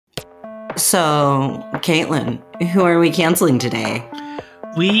So, Caitlin, who are we canceling today?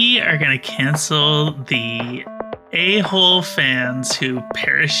 We are going to cancel the a-hole fans who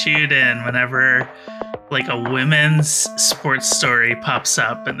parachute in whenever like a women's sports story pops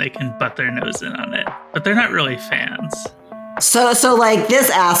up and they can butt their nose in on it. But they're not really fans. So like this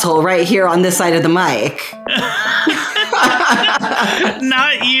asshole right here on this side of the mic.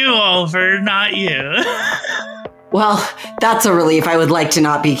 Not you, Oliver, not you. Well, that's a relief. I would like to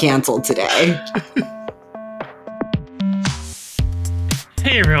not be canceled today.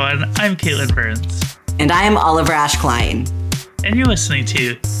 Hey everyone, I'm Caitlin Burns. And I am Oliver Ashkline. And you're listening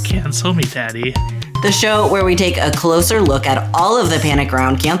to Cancel Me Daddy, the show where we take a closer look at all of the panic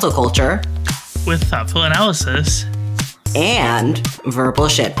around cancel culture with thoughtful analysis and verbal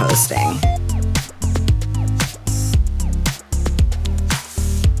shitposting.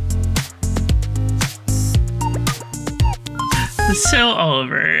 So,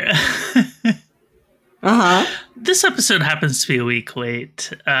 Oliver, this episode happens to be a week late.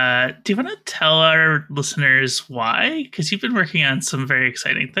 Do you want to tell our listeners why? Because you've been working on some very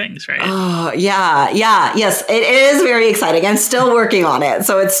exciting things, right? Oh, yes, it is very exciting. I'm still working on it,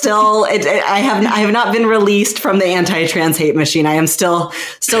 so it's still. I have not been released from the anti-trans hate machine. I am still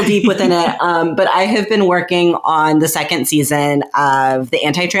deep within it. But I have been working on the second season of the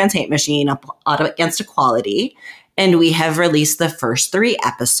anti-trans hate machine, Out Against Equality. And we have released the first 3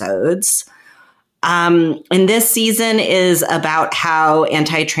 episodes. And this season is about how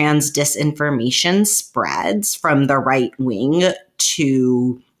anti-trans disinformation spreads from the right wing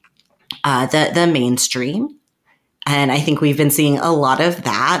to the mainstream. And I think we've been seeing a lot of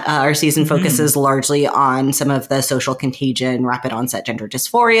that. Our season focuses largely on some of the social contagion, rapid onset gender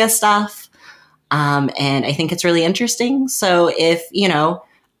dysphoria stuff. And I think it's really interesting. So if,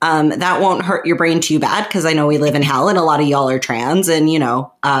 that won't hurt your brain too bad, because I know we live in hell and a lot of y'all are trans, and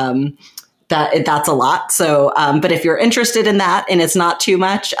that's a lot. So, but if you're interested in that and it's not too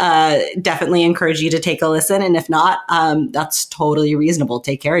much, definitely encourage you to take a listen. And if not, that's totally reasonable.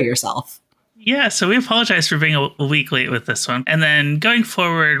 Take care of yourself. Yeah, so we apologize for being a week late with this one. And then going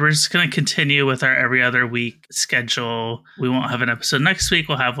forward, we're just going to continue with our every other week schedule. We won't have an episode next week.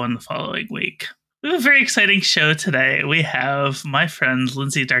 We'll have one the following week. We have a very exciting show today. We have my friend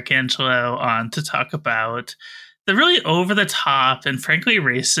Lyndsey D'Arcangelo on to talk about the really over-the-top and frankly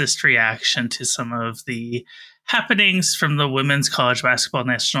racist reaction to some of the happenings from the Women's College Basketball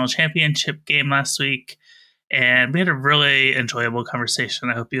National Championship game last week. And we had a really enjoyable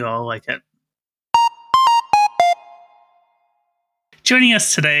conversation. I hope you all like it. Joining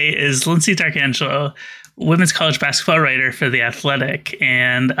us today is Lyndsey D'Arcangelo, women's college basketball writer for The Athletic.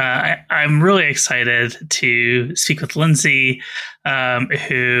 And I'm really excited to speak with Lyndsey,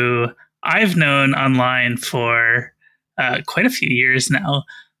 who I've known online for quite a few years now.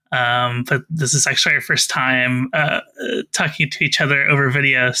 But this is actually our first time talking to each other over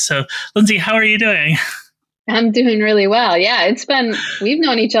video. So, Lyndsey, how are you doing? I'm doing really well. Yeah, we've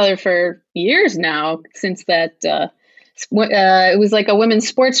known each other for years now, since that it was like a women's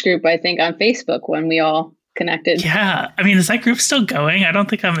sports group, I think, on Facebook when we all connected. Yeah. I mean, is that group still going? I don't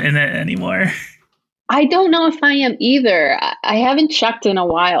think I'm in it anymore. I don't know if I am either. I haven't checked in a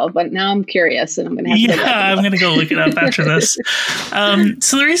while, but now I'm curious and I'm going to have to I'm going to go look it up after this.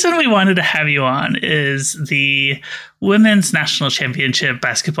 So the reason we wanted to have you on is the Women's National Championship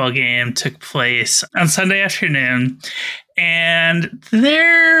basketball game took place on Sunday afternoon. And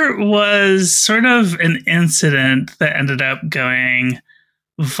there was sort of an incident that ended up going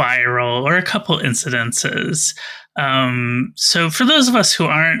viral, or a couple incidences. So for those of us who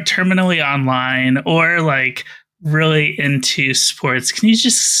aren't terminally online or like really into sports, can you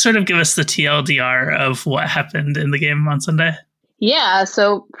just sort of give us the TLDR of what happened in the game on Sunday? Yeah,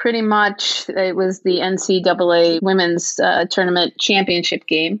 so pretty much it was the NCAA women's tournament championship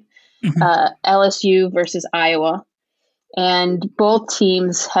game, LSU versus Iowa. And both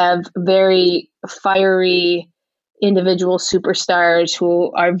teams have very fiery individual superstars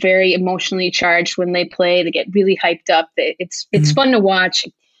who are very emotionally charged when they play. They get really hyped up. It's fun to watch.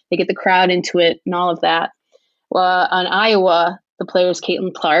 They get the crowd into it and all of that. Well, on Iowa, the player is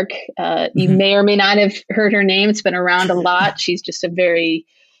Caitlin Clark. You may or may not have heard her name. It's been around a lot. She's just a very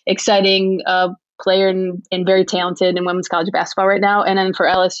exciting player and very talented in women's college basketball right now. And then for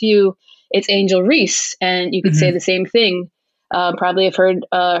LSU, it's Angel Reese. And you could say the same thing. Probably have heard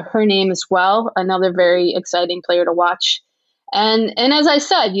her name as well. Another very exciting player to watch. And as I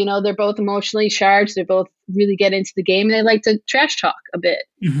said, they're both emotionally charged. They both really get into the game and they like to trash talk a bit.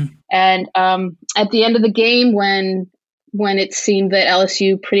 And at the end of the game, when it seemed that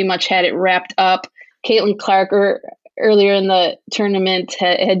LSU pretty much had it wrapped up, Caitlin Clark earlier in the tournament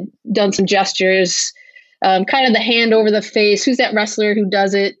had done some gestures, kind of the hand over the face. Who's that wrestler who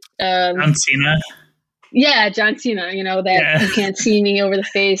does it? John Cena. Yeah, John Cena, that you can't see me over the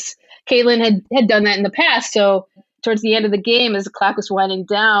face. Caitlin had done that in the past. So towards the end of the game, as the clock was winding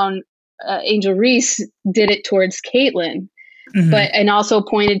down, Angel Reese did it towards Caitlin, and also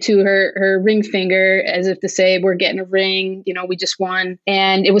pointed to her ring finger as if to say, we're getting a ring, we just won.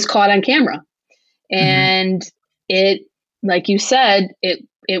 And it was caught on camera. And it, like you said, it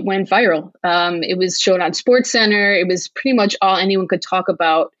went viral. It was shown on SportsCenter. It was pretty much all anyone could talk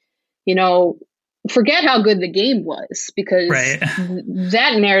about, forget how good the game was, because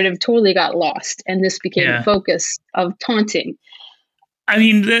that narrative totally got lost. And this became the focus of taunting. I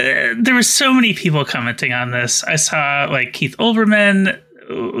mean, there were so many people commenting on this. I saw like Keith Olbermann,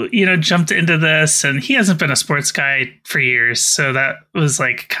 jumped into this, and he hasn't been a sports guy for years. So that was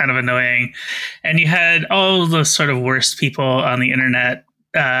like kind of annoying. And you had all the sort of worst people on the internet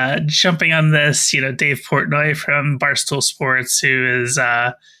jumping on this, Dave Portnoy from Barstool Sports, who is,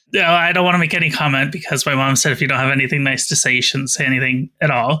 I don't want to make any comment because my mom said if you don't have anything nice to say, you shouldn't say anything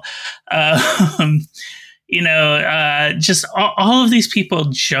at all. Just all of these people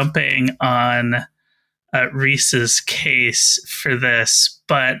jumping on Reese's case for this.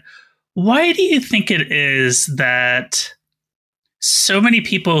 But why do you think it is that so many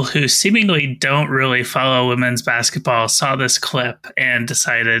people who seemingly don't really follow women's basketball saw this clip and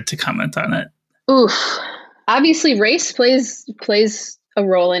decided to comment on it? Oof. Obviously, race plays a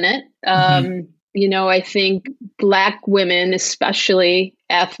role in it. I think Black women, especially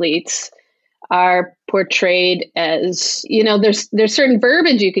athletes, are portrayed as, there's certain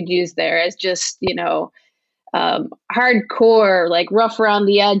verbiage you could use there as just, hardcore, like rough around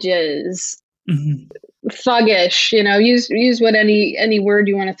the edges, thuggish, use what any word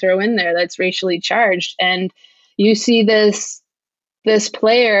you want to throw in there that's racially charged. And you see this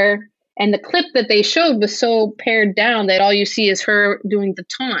player, and the clip that they showed was so pared down that all you see is her doing the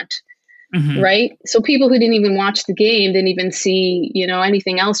taunt, right? So people who didn't even watch the game, didn't even see,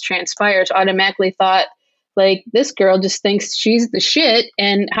 anything else transpire, automatically thought, like, this girl just thinks she's the shit.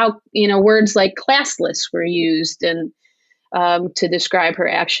 And how, words like classless were used and to describe her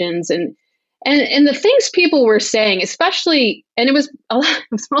actions. And the things people were saying, especially, and it was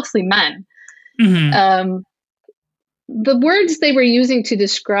mostly men, the words they were using to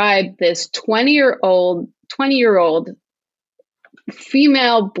describe this 20-year-old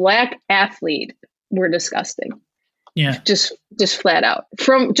female Black athlete were disgusting. Yeah. Just flat out,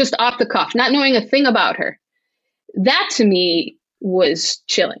 from just off the cuff, not knowing a thing about her. That to me was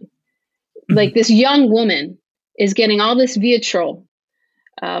chilling. Like, this young woman is getting all this vitriol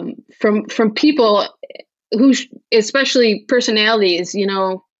from people who, especially personalities,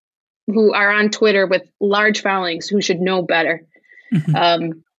 who are on Twitter with large followings, who should know better.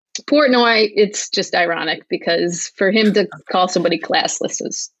 Portnoy, it's just ironic, because for him to call somebody classless,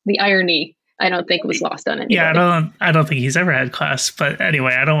 is the irony, I don't think, was lost on anybody. Yeah, I don't think he's ever had class. But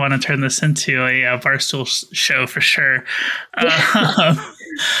anyway, I don't want to turn this into a Barstool show for sure.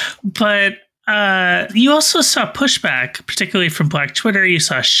 But you also saw pushback, particularly from Black Twitter. You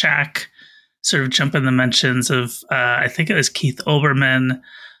saw Shaq sort of jump in the mentions of, I think it was Keith Olbermann,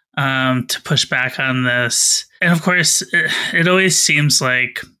 to push back on this. And of course, it always seems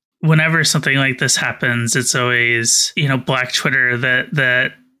like whenever something like this happens, it's always, Black Twitter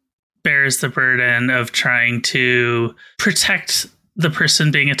that bears the burden of trying to protect the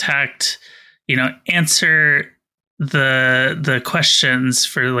person being attacked, answer the questions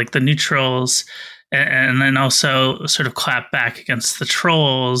for like the neutrals, and then also sort of clap back against the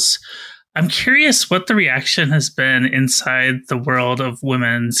trolls. I'm curious what the reaction has been inside the world of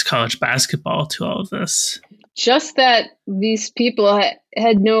women's college basketball to all of this. Just that these people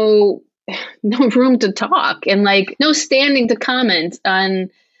had no room to talk, and like no standing to comment on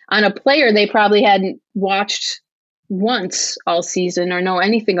a player they probably hadn't watched once all season or know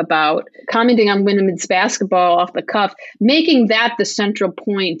anything about, commenting on women's basketball off the cuff, making that the central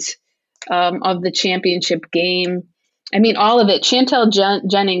point of the championship game. I mean, all of it. Chantel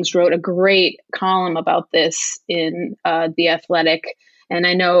Jennings wrote a great column about this in The Athletic, and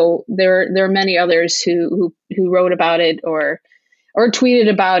I know there are many others who wrote about it or tweeted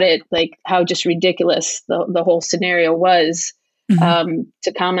about it, like how just ridiculous the whole scenario was,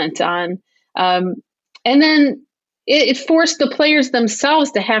 to comment on. And then it forced the players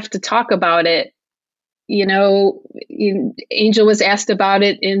themselves to have to talk about it. Angel was asked about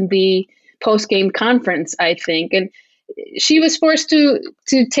it in the post-game conference, I think, and she was forced to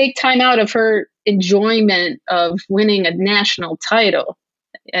take time out of her enjoyment of winning a national title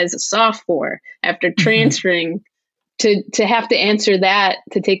as a sophomore after transferring to have to answer that,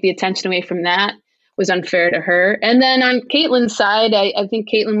 to take the attention away from that, was unfair to her. And then on Caitlin's side, I think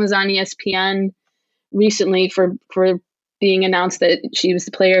Caitlin was on ESPN recently for being announced that she was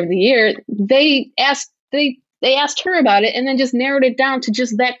the player of the year. They asked her about it and then just narrowed it down to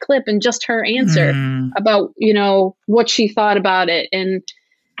just that clip and just her answer about, what she thought about it. And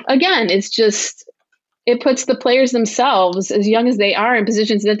again, it puts the players themselves, as young as they are, in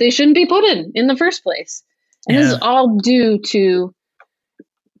positions that they shouldn't be put in the first place. And this is all due to,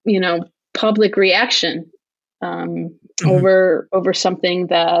 public reaction over something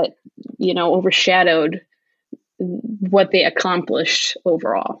that, overshadowed what they accomplished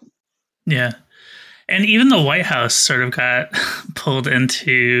overall. Yeah. And even the White House sort of got pulled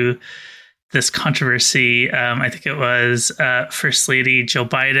into this controversy. I think it was First Lady Joe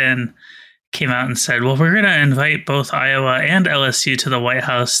Biden came out and said, well, we're going to invite both Iowa and LSU to the White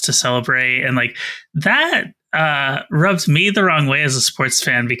House to celebrate. And that rubbed me the wrong way as a sports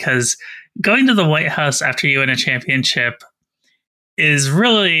fan, because going to the White House after you win a championship is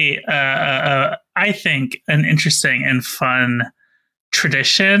really, I think, an interesting and fun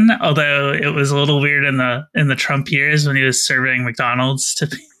tradition. Although it was a little weird in the Trump years when he was serving McDonald's to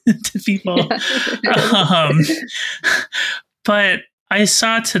people. But I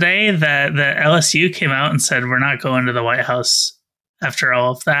saw today that the LSU came out and said, we're not going to the White House after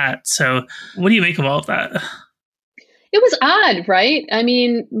all of that. So what do you make of all of that? It was odd, right? I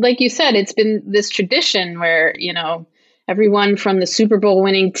mean, like you said, it's been this tradition where, everyone from the Super Bowl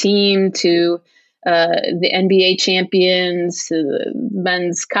winning team to the NBA champions, to the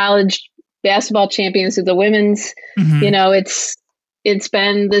men's college basketball champions, to the women's, it's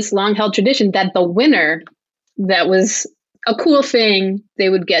been this long held tradition that the winner, that was a cool thing they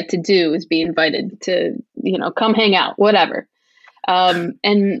would get to do, is be invited to, come hang out, whatever.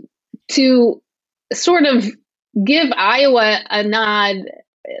 And to sort of give Iowa a nod,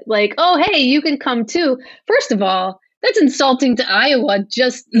 like, oh, hey, you can come too. First of all, that's insulting to Iowa,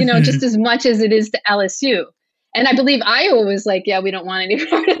 just as much as it is to LSU. And I believe Iowa was like, yeah, we don't want any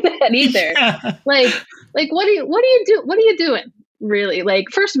part of that either. Yeah. Like, what do you doing? Really? Like,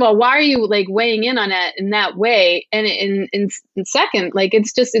 first of all, why are you weighing in on it in that way? And in second,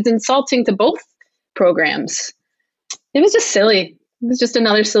 it's insulting to both programs. It was just silly. It was just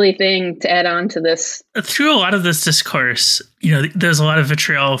another silly thing to add on to this. Through a lot of this discourse, there's a lot of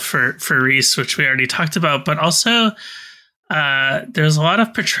vitriol for Reese, which we already talked about, but also there's a lot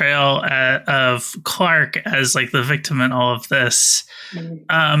of portrayal of Clark as the victim in all of this.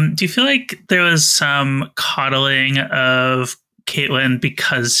 Mm-hmm. Do you feel like there was some coddling of Caitlin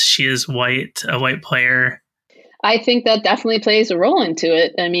because she is a white player? I think that definitely plays a role into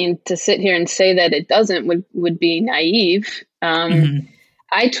it. I mean, to sit here and say that it doesn't would be naive.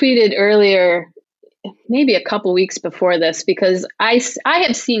 I tweeted earlier, maybe a couple weeks before this, because I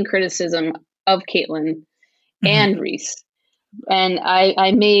have seen criticism of Caitlin and Reese. And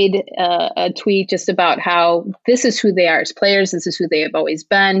I made a tweet just about how this is who they are as players. This is who they have always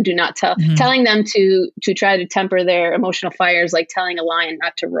been. Do not telling them to try to temper their emotional fires, like telling a lion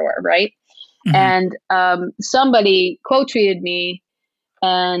not to roar, right? And somebody quote tweeted me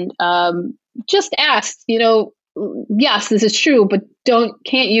and just asked, yes, this is true, but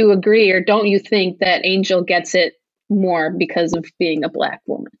can't you agree, or don't you think that Angel gets it more because of being a Black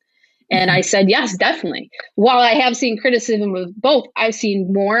woman? And I said, yes, definitely. While I have seen criticism of both, I've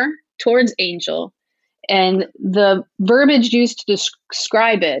seen more towards Angel, and the verbiage used to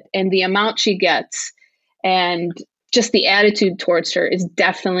describe it and the amount she gets and just the attitude towards her is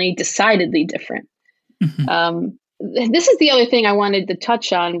decidedly different. This is the other thing I wanted to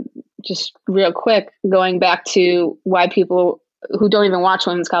touch on just real quick, going back to why people who don't even watch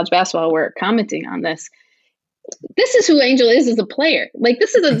women's college basketball were commenting on this. This is who Angel is as a player.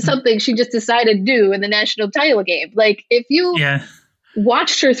 This isn't something she just decided to do in the national title game. If you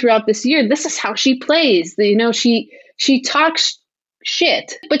watched her throughout this year, this is how she plays. She talks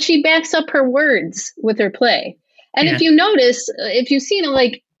shit, but she backs up her words with her play. And if you notice, if you've seen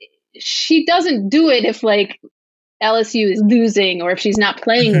it, she doesn't do it if LSU is losing or if she's not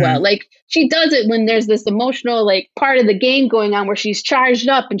playing well. She does it when there's this emotional part of the game going on where she's charged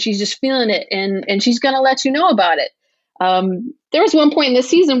up and she's just feeling it, and she's going to let you know about it. There was one point in this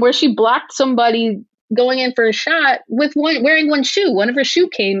season where she blocked somebody going in for a shot with wearing one shoe. One of her shoe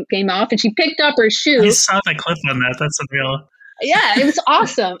came off, and she picked up her shoe. I saw the clip on that. That's unreal. Yeah, it was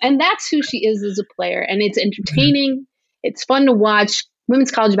awesome. And that's who she is as a player. And it's entertaining. It's fun to watch.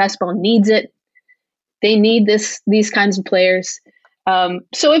 Women's college basketball needs it. They need these kinds of players.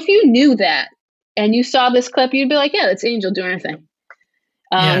 So if you knew that and you saw this clip, you'd be like, yeah, that's Angel doing her thing.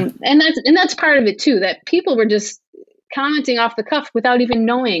 And that's part of it too, that people were just, commenting off the cuff without even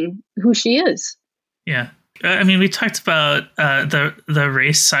knowing who she is. Yeah. I mean, we talked about the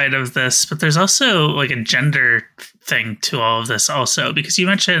race side of this, but there's also like a gender thing to all of this also, because you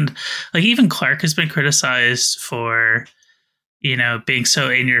mentioned like even Clark has been criticized for, being so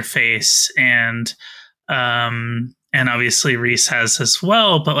in your face, and obviously Reese has as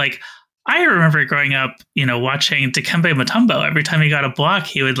well. But like, I remember growing up, watching Dikembe Mutombo. Every time he got a block,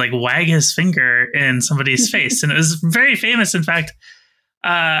 he would like wag his finger in somebody's face. And it was very famous. In fact,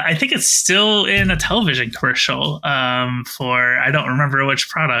 I think it's still in a television commercial for, I don't remember which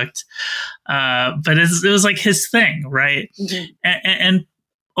product, but it was like his thing, right? Mm-hmm. And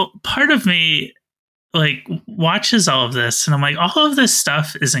part of me like watches all of this, and I'm like, all of this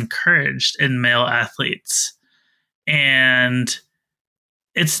stuff is encouraged in male athletes, and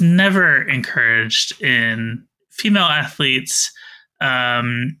it's never encouraged in female athletes.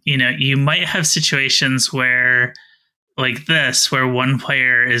 You might have situations where like this, where one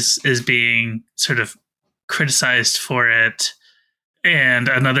player is being sort of criticized for it, and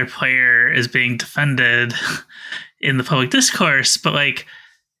another player is being defended in the public discourse. But like,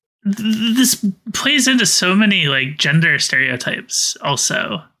 this plays into so many like gender stereotypes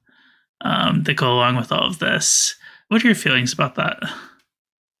also that go along with all of this. What are your feelings about that?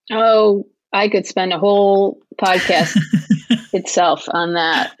 Oh, I could spend a whole podcast itself on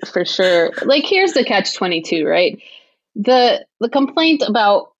that for sure. Like, here's the catch-22, right? The complaint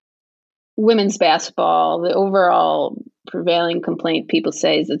about women's basketball, the overall prevailing complaint people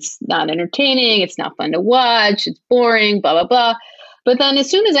say is it's not entertaining, it's not fun to watch, it's boring, blah, blah, blah. But then as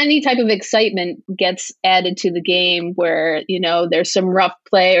soon as any type of excitement gets added to the game where, there's some rough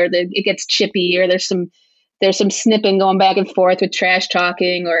play, or it gets chippy, or there's some snipping going back and forth with trash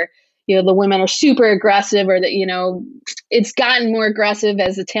talking, or, the women are super aggressive, or that, it's gotten more aggressive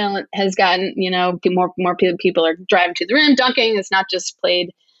as the talent has gotten, more people are driving to the rim, dunking. It's not just played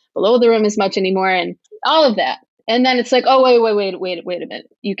below the rim as much anymore, and all of that. And then it's like, oh, wait a minute.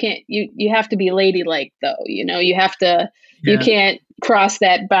 You can't, you have to be ladylike though. You have to, You can't cross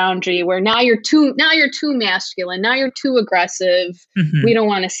that boundary where now you're too masculine. Now you're too aggressive. Mm-hmm. We don't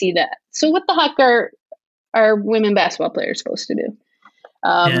want to see that. So what the heck are women basketball players supposed to do?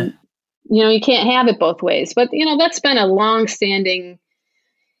 You can't have it both ways. But that's been a long-standing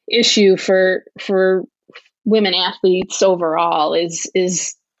issue for women athletes overall. Is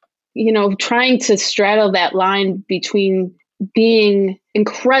trying to straddle that line between being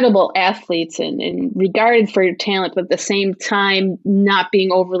incredible athletes and regarded for your talent, but at the same time not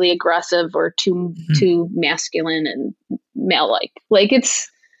being overly aggressive or too masculine and male-like. Like it's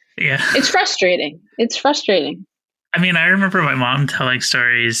frustrating. It's frustrating. I mean, I remember my mom telling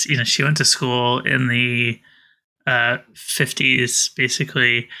stories. She went to school in the 50s,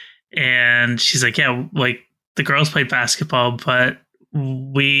 basically, and she's like, yeah, like the girls played basketball, but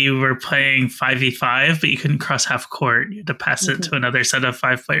we were playing 5v5, but you couldn't cross half court. You had to pass it to another set of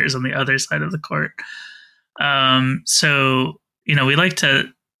 5 players on the other side of the court. So, we like to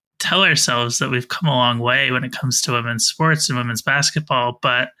tell ourselves that we've come a long way when it comes to women's sports and women's basketball,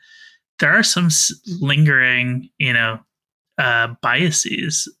 but there are some lingering,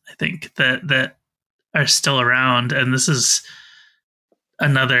 biases, I think, that are still around. And this is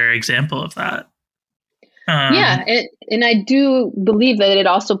another example of that. And I do believe that it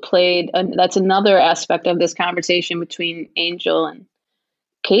also played, that's another aspect of this conversation between Angel and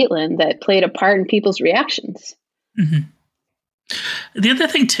Caitlin that played a part in people's reactions. Mm-hmm. The other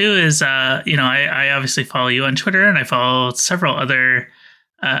thing too is, I obviously follow you on Twitter, and I follow several other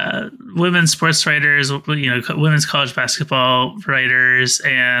women's sports writers, women's college basketball writers,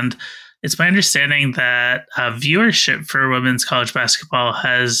 and it's my understanding that viewership for women's college basketball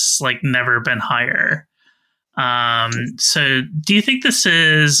has like never been higher. So do you think this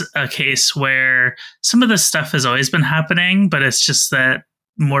is a case where some of this stuff has always been happening, but it's just that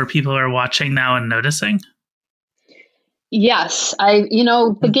more people are watching now and noticing? Yes.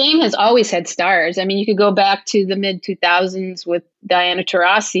 The game has always had stars. I mean, you could go back to the mid 2000s with Diana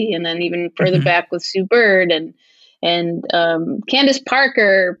Taurasi, and then even further back with Sue Bird and Candace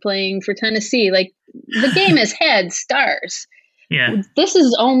Parker playing for Tennessee. Like, the game has had stars. Yeah. This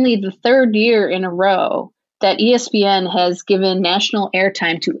is only the third year in a row that ESPN has given national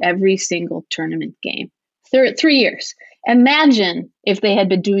airtime to every single tournament game. 3 years. Imagine if they had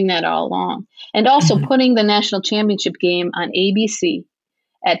been doing that all along. And also putting the national championship game on ABC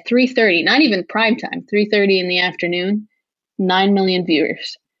at 3:30, not even prime time, 3:30 in the afternoon, 9 million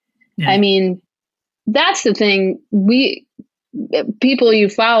viewers. Yeah. I mean, that's the thing. People you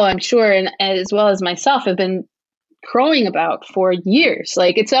follow, I'm sure, and as well as myself, have been crowing about for years.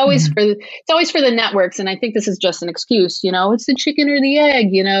 Like it's always for the networks, and I think this is just an excuse. It's the chicken or the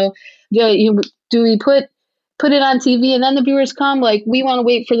egg. Do we put it on TV and then the viewers come? Like we want to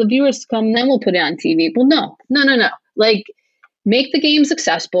wait for the viewers to come and then we'll put it on TV. Well, no. Like make the games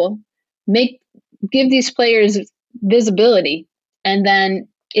accessible, give these players visibility, and then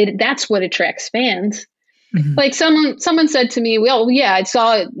that's what attracts fans. Mm-hmm. Like someone said to me, well, yeah, I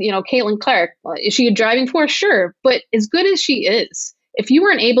saw, Caitlin Clark. Is she a driving force? Sure. But as good as she is, if you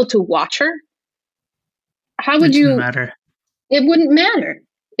weren't able to watch her, how would you? Matter. It wouldn't matter.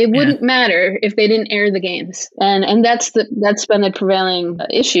 It wouldn't matter if they didn't air the games, and that's been the prevailing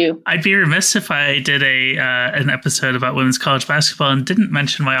issue. I'd be remiss if I did an episode about women's college basketball and didn't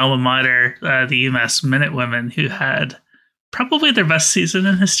mention my alma mater, the UMass Minutewomen, who had probably their best season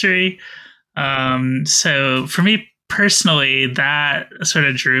in history. So for me personally, that sort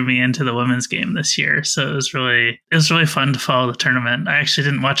of drew me into the women's game this year. So it was really fun to follow the tournament. I actually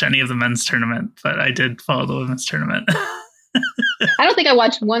didn't watch any of the men's tournament, but I did follow the women's tournament. I don't think I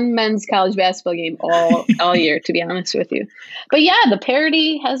watched one men's college basketball game all year, to be honest with you. But yeah, the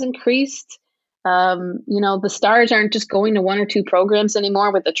parity has increased. The stars aren't just going to one or two programs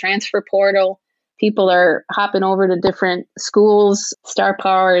anymore with the transfer portal. People are hopping over to different schools. Star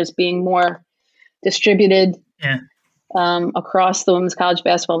power is being more distributed across the women's college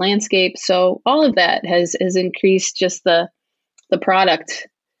basketball landscape. So all of that has increased just the product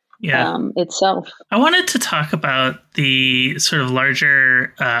itself. I wanted to talk about the sort of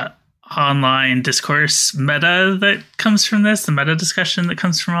larger online discourse meta that comes from this, the meta discussion that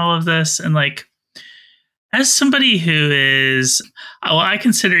comes from all of this. And like, as somebody who is, I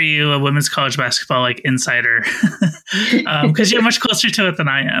consider you a women's college basketball like insider because you're much closer to it than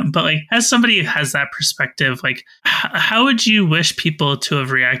I am. But like, as somebody who has that perspective, like, how would you wish people to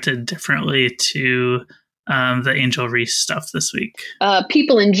have reacted differently to the Angel Reese stuff this week?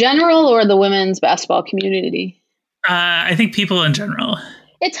 People in general, or the women's basketball community? I think people in general.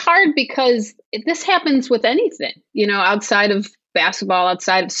 It's hard because this happens with anything, outside of basketball,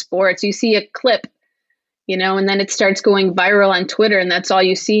 outside of sports. You see a clip, and then it starts going viral on Twitter, and that's all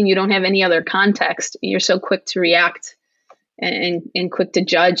you see, and you don't have any other context. You're so quick to react and quick to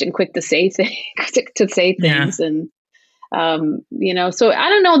judge and quick to say things, and so I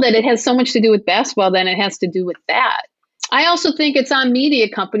don't know that it has so much to do with basketball than it has to do with that. I also think it's on media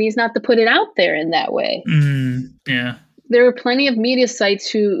companies not to put it out there in that way. There were plenty of media sites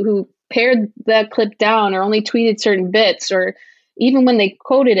who pared that clip down or only tweeted certain bits, or even when they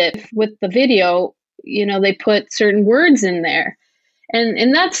quoted it with the video, they put certain words in there.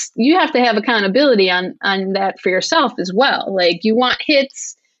 And that's, you have to have accountability on that for yourself as well. Like, you want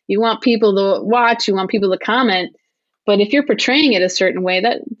hits, you want people to watch, you want people to comment. But if you're portraying it a certain way,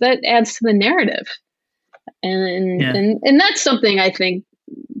 that adds to the narrative. And that's something I think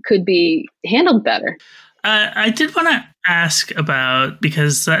could be handled better. I did want to ask about,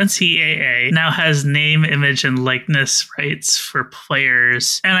 because the NCAA now has name, image, and likeness rights for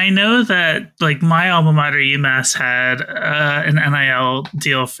players. And I know that like my alma mater, UMass, had an NIL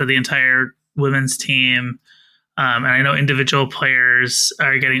deal for the entire women's team. And I know individual players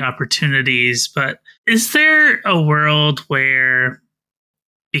are getting opportunities, but is there a world where,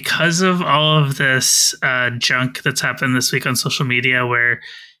 because of all of this junk that's happened this week on social media, where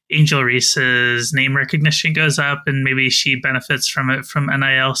Angel Reese's name recognition goes up and maybe she benefits from it from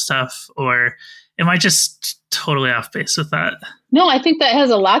NIL stuff? Or am I just totally off base with that? No, I think that has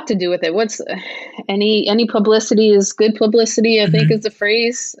a lot to do with it. What's any publicity is good publicity, I think is the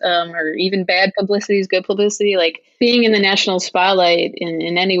phrase, or even bad publicity is good publicity. Like, being in the national spotlight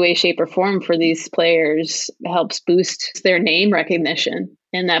in any way, shape, or form for these players helps boost their name recognition,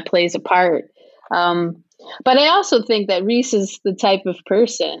 and that plays a part. But I also think that Reese is the type of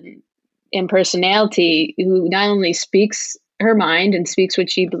person and personality who not only speaks her mind and speaks what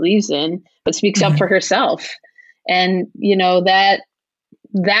she believes in, but speaks up for herself. And, that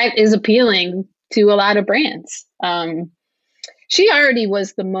is appealing to a lot of brands. She already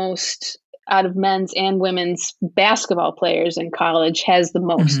was the most, out of men's and women's basketball players in college, has the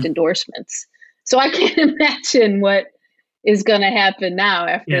most endorsements. So I can't imagine what is going to happen now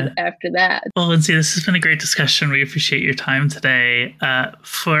after that. Well, Lyndsey, this has been a great discussion. We appreciate your time today.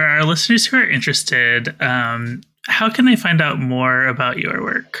 For our listeners who are interested, how can they find out more about your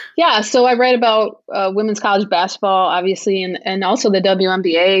work? Yeah, so I write about women's college basketball, obviously, and also the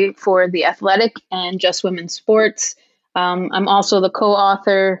WNBA for The Athletic and Just Women's Sports. I'm also the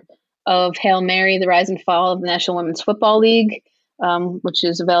co-author of Hail Mary, The Rise and Fall of the National Women's Football League, which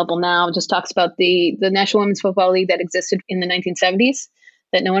is available now. It just talks about the National Women's Football League that existed in the 1970s.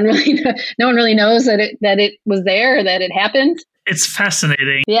 that no one really knows that it was there, or that it happened. It's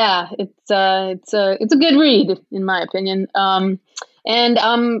fascinating. Yeah, it's a good read in my opinion. And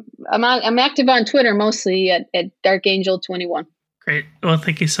I'm active on Twitter mostly at DarkAngel21. Great. Well,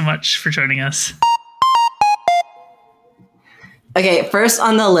 thank you so much for joining us. Okay, first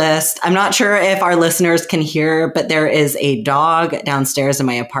on the list, I'm not sure if our listeners can hear, but there is a dog downstairs in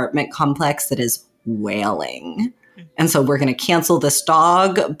my apartment complex that is wailing. And so we're going to cancel this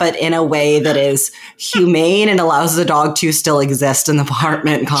dog, but in a way that is humane and allows the dog to still exist in the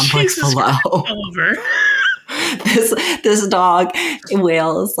apartment complex below. Over. This dog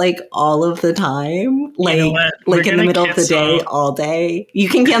wails like all of the time, like in the middle of the day, all day. You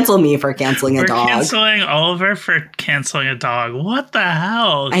can cancel me for canceling a dog. We're canceling Oliver for canceling a dog. What the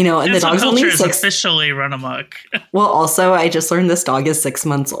hell? I know, and the dog's only is officially run amok. Well, also, I just learned this dog is 6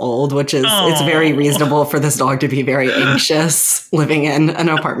 months old, which is it's very reasonable for this dog to be very anxious living in an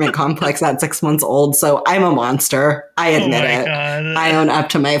apartment complex at 6 months old. So I'm a monster. I admit it. God. I own up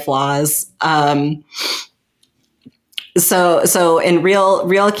to my flaws. So in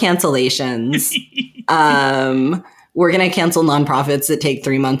real cancellations, we're going to cancel nonprofits that take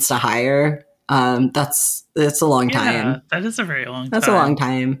 3 months to hire. That's a long time. That is a very long time. That's a long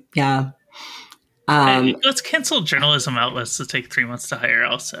time. Yeah. Let's cancel journalism outlets that take 3 months to hire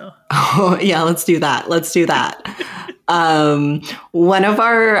also. Oh, yeah, let's do that. One of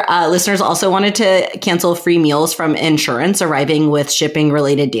our listeners also wanted to cancel free meals from insurance arriving with shipping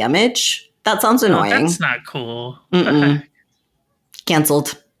related damage. That sounds annoying. That's not cool.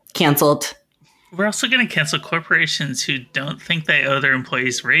 Canceled. We're also going to cancel corporations who don't think they owe their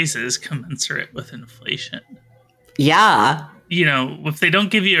employees raises commensurate with inflation. Yeah. You know, if they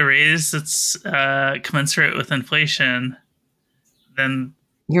don't give you a raise that's commensurate with inflation, then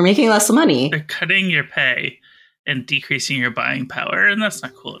you're making less money. They're cutting your pay and decreasing your buying power, and that's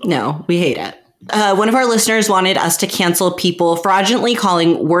not cool at all. No, we hate it. One of our listeners wanted us to cancel people fraudulently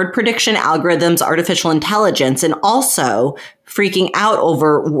calling word prediction algorithms artificial intelligence, and also freaking out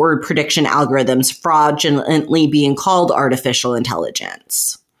over word prediction algorithms fraudulently being called artificial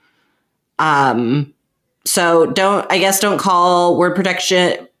intelligence. So don't call word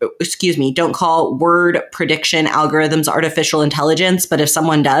prediction algorithms artificial intelligence, but if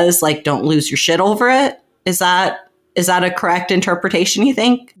someone does, like, don't lose your shit over it. Is that a correct interpretation, you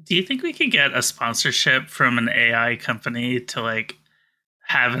think? Do you think we could get a sponsorship from an AI company to, like,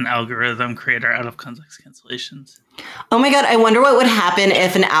 have an algorithm create our out-of-context cancellations? Oh my God, I wonder what would happen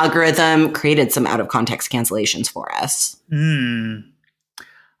if an algorithm created some out-of-context cancellations for us.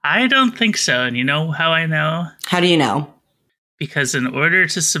 I don't think so. And you know how I know? How do you know? Because in order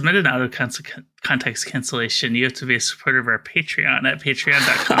to submit an out-of-context cancellation, you have to be a supporter of our Patreon at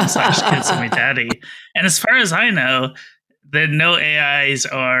patreon.com/cancelmedaddy. And as far as I know, no AIs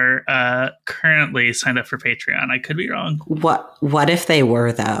are currently signed up for Patreon. I could be wrong. What if they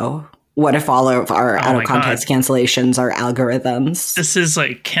were, though? What if all of our out-of-context cancellations are algorithms? This is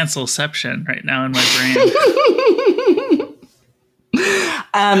like cancelception right now in my brain.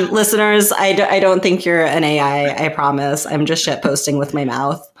 Listeners, I don't think you're an AI. I promise. I'm just shit posting with my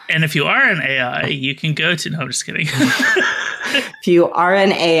mouth. And if you are an AI, you can go to... No, I'm just kidding. If you are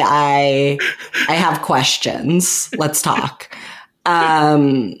an AI, I have questions. Let's talk.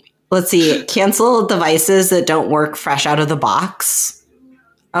 Let's see. Cancel devices that don't work fresh out of the box.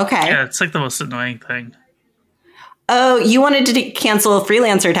 Okay. Yeah, it's like the most annoying thing. Oh, you wanted to cancel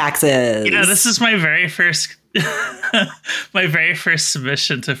freelancer taxes. Yeah, this is my very first... my very first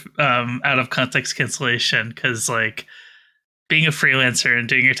submission to out of context cancellation, because like being a freelancer and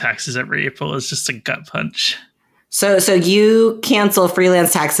doing your taxes every April is just a gut punch. So you cancel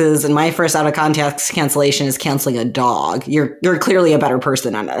freelance taxes, and my first out of context cancellation is canceling a dog. You're clearly a better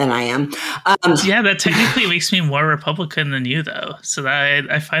person than I am. Yeah, that technically makes me more Republican than you, though. So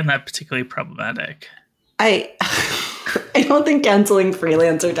that I find that particularly problematic. I don't think canceling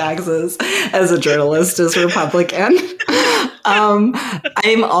freelancer taxes as a journalist is Republican.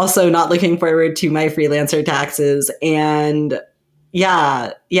 I'm also not looking forward to my freelancer taxes. And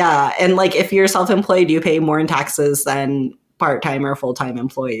yeah. And like, if you're self-employed, you pay more in taxes than part-time or full-time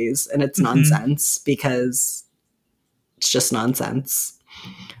employees. And it's nonsense, because it's just nonsense.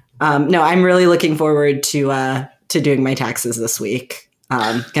 No, I'm really looking forward to doing my taxes this week.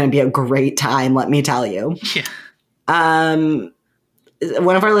 Going to be a great time, let me tell you. Yeah.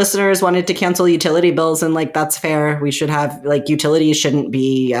 One of our listeners wanted to cancel utility bills, and like, that's fair. We should have, like, utilities shouldn't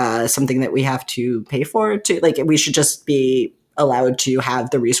be something that we have to pay for. We should just be allowed to have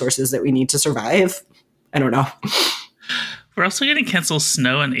the resources that we need to survive. I don't know. We're also going to cancel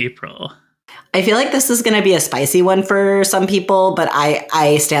snow in April. I feel like this is going to be a spicy one for some people, but I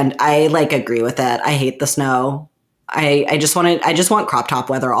agree with it. I hate the snow. I just want crop top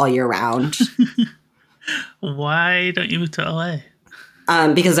weather all year round. Why don't you move to LA?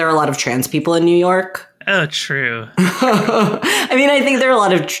 Because there are a lot of trans people in New York. Oh, true. I mean, I think there are a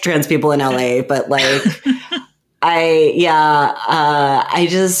lot of trans people in LA, but like, I've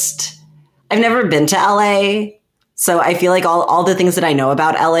never been to LA. So I feel like all the things that I know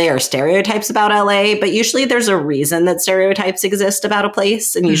about LA are stereotypes about LA, but usually there's a reason that stereotypes exist about a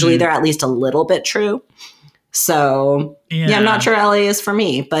place, and usually they're at least a little bit true. So yeah, I'm not sure LA is for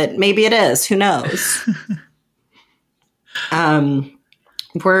me, but maybe it is. Who knows?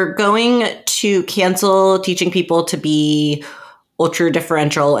 We're going to cancel teaching people to be ultra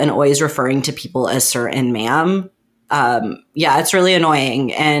differential and always referring to people as sir and ma'am. Yeah, it's really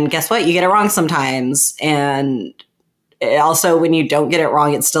annoying. And guess what? You get it wrong sometimes. And also, when you don't get it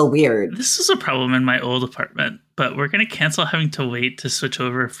wrong, it's still weird. This was a problem in my old apartment, but we're going to cancel having to wait to switch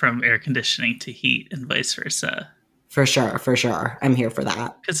over from air conditioning to heat and vice versa. For sure. I'm here for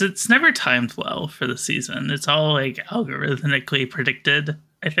that. Because it's never timed well for the season. It's all like algorithmically predicted,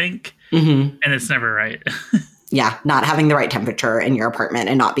 I think. Mm-hmm. And it's never right. Yeah, not having the right temperature in your apartment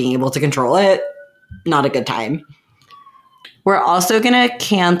and not being able to control it, not a good time. We're also going to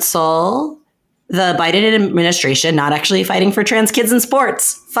cancel the Biden administration not actually fighting for trans kids in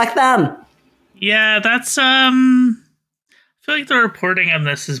sports. Fuck them. Yeah, that's I feel like the reporting on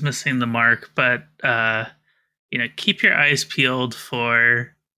this is missing the mark, but keep your eyes peeled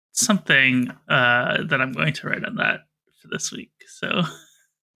for something that I'm going to write on that for this week. So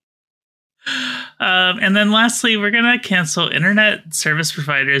and then lastly, we're going to cancel internet service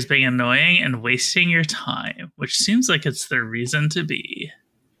providers being annoying and wasting your time, which seems like it's their reason to be.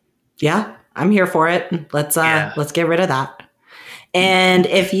 Yeah, I'm here for it. Let's get rid of that. And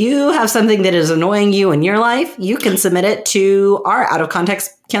if you have something that is annoying you in your life, you can submit it to our out of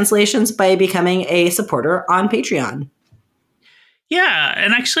context cancellations by becoming a supporter on Patreon. Yeah,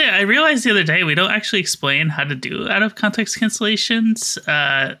 and actually, I realized the other day we don't actually explain how to do out of context cancellations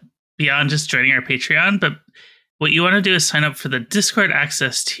beyond just joining our Patreon. But what you want to do is sign up for the Discord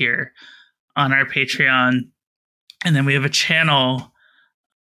access tier on our Patreon, and then we have a channel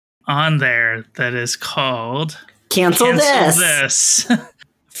on there that is called Cancel This.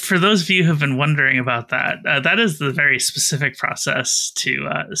 For those of you who have been wondering about that, that is the very specific process to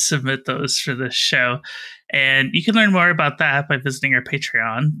submit those for this show. And you can learn more about that by visiting our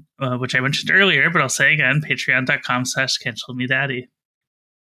Patreon, which I mentioned earlier, but I'll say again, patreon.com/cancelmedaddy.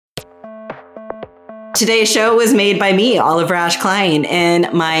 Today's show was made by me, Oliver Ash Klein,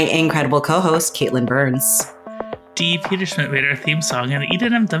 and my incredible co-host, Caitlin Burns. Dee Peterschmidt made our theme song, and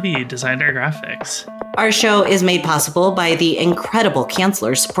Eden MW designed our graphics. Our show is made possible by the incredible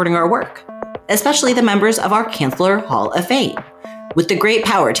cancelers supporting our work, especially the members of our Canceller Hall of Fame, with the great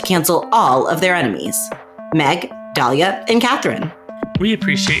power to cancel all of their enemies. Meg, Dahlia, and Catherine. We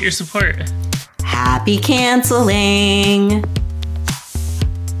appreciate your support. Happy canceling!